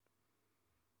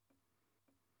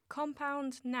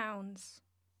Compound nouns.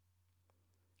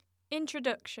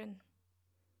 Introduction.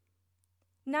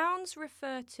 Nouns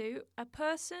refer to a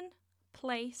person,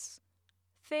 place,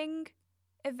 thing,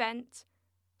 event,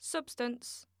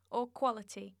 substance, or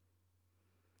quality.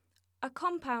 A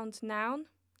compound noun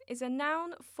is a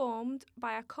noun formed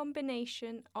by a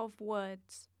combination of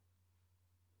words.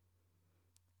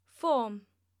 Form.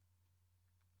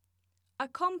 A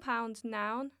compound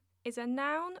noun is a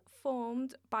noun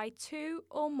formed by two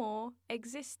or more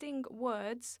existing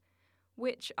words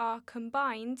which are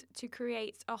combined to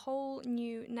create a whole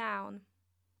new noun.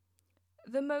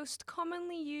 The most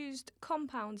commonly used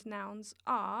compound nouns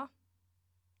are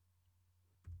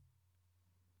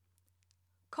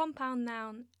compound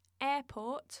noun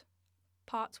airport,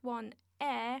 part 1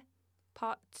 air,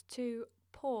 part 2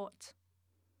 port.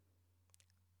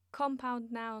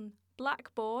 Compound noun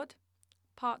blackboard,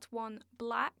 part 1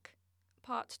 black,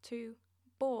 part 2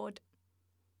 board.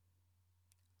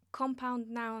 Compound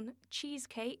noun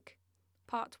cheesecake,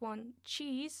 part 1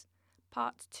 cheese,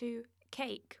 part 2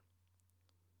 cake.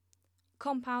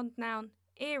 Compound noun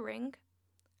earring,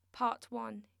 part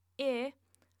 1 ear,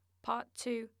 part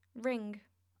 2 ring.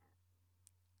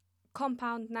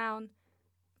 Compound noun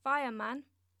fireman,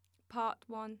 part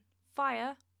 1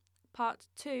 fire, part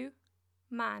 2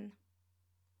 man.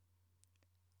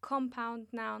 Compound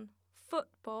noun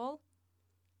football,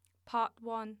 part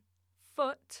 1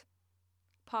 foot,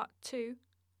 part 2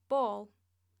 ball.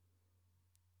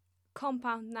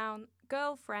 Compound noun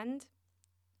girlfriend,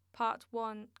 part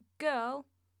 1 girl,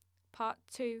 part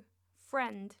 2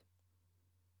 friend.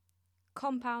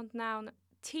 Compound noun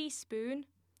teaspoon,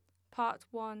 part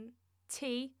 1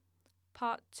 tea,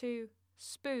 part 2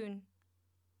 spoon.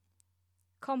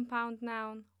 Compound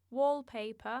noun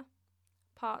wallpaper,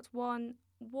 part 1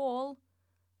 wall,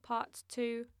 part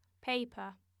 2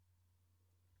 paper.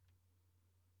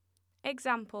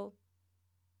 Example: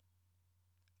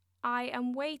 I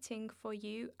am waiting for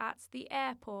you at the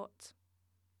airport.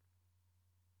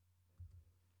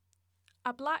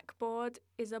 A blackboard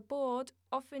is a board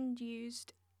often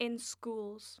used in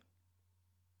schools.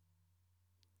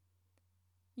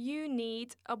 You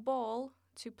need a ball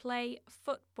to play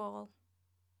football.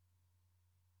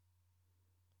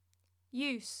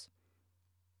 Use.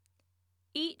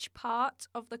 Each part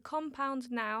of the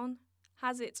compound noun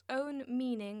has its own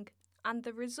meaning, and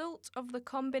the result of the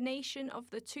combination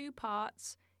of the two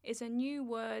parts is a new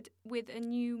word with a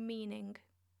new meaning.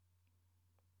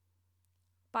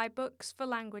 By Books for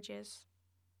Languages.